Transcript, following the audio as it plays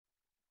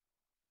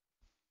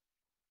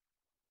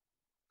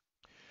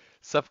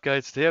Sup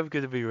guys, today I'm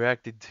going to be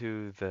reacting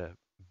to the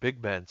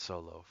Big Man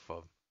solo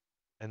from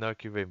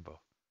Anarchy Rainbow.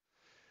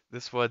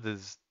 This one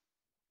is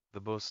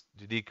the most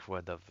unique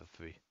one of the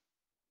three.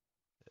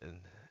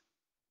 And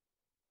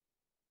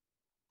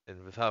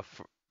and without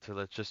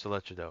just to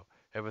let you know.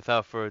 And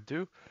without further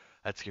ado,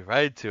 let's get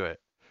right into it.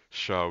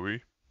 Shall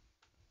we?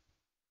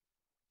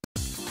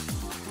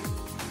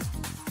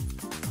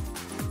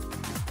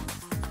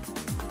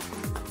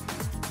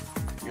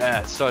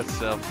 Yeah, it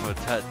starts off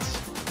intense.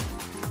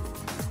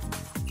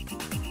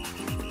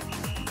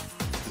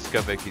 Just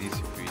gonna make it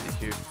easy for you to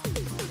hear.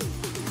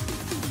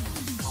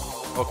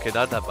 Okay,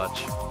 not that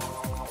much.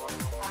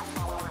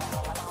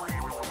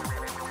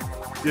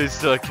 You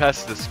still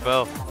casting a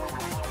spell.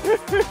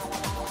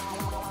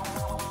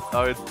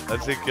 I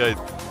think I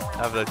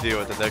have an idea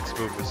what the next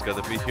move is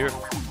gonna be here.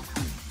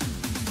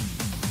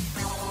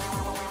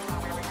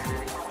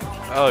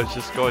 Oh, it's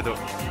just going to.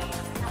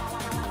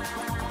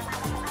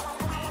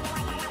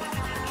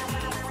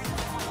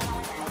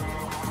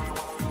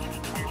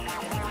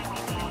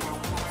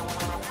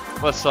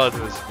 Must on to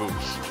his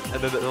moves.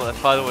 And then the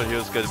final one here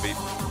is gonna be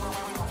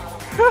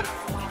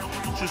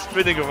just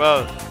spinning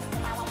around.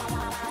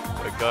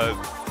 Oh my god.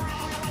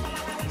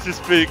 He's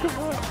just spinning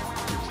around.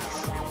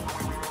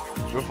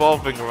 Just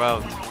revolving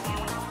around.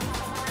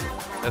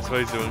 That's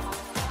what he's doing.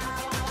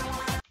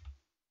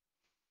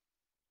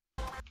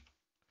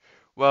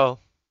 Well.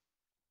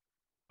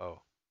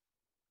 Oh.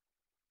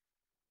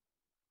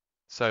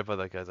 Sorry about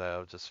that guys,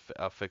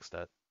 I'll fix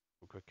that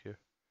real quick here.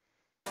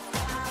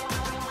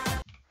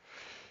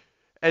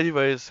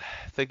 Anyways,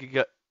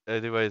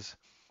 anyways,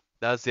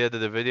 that's the end of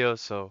the video,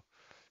 so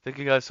thank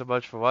you guys so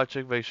much for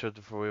watching. Make sure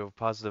to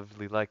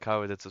positively like,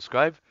 comment, and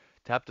subscribe.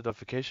 Tap the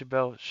notification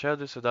bell, share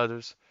this with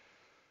others,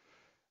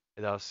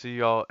 and I'll see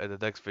y'all in the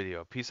next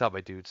video. Peace out,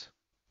 my dudes.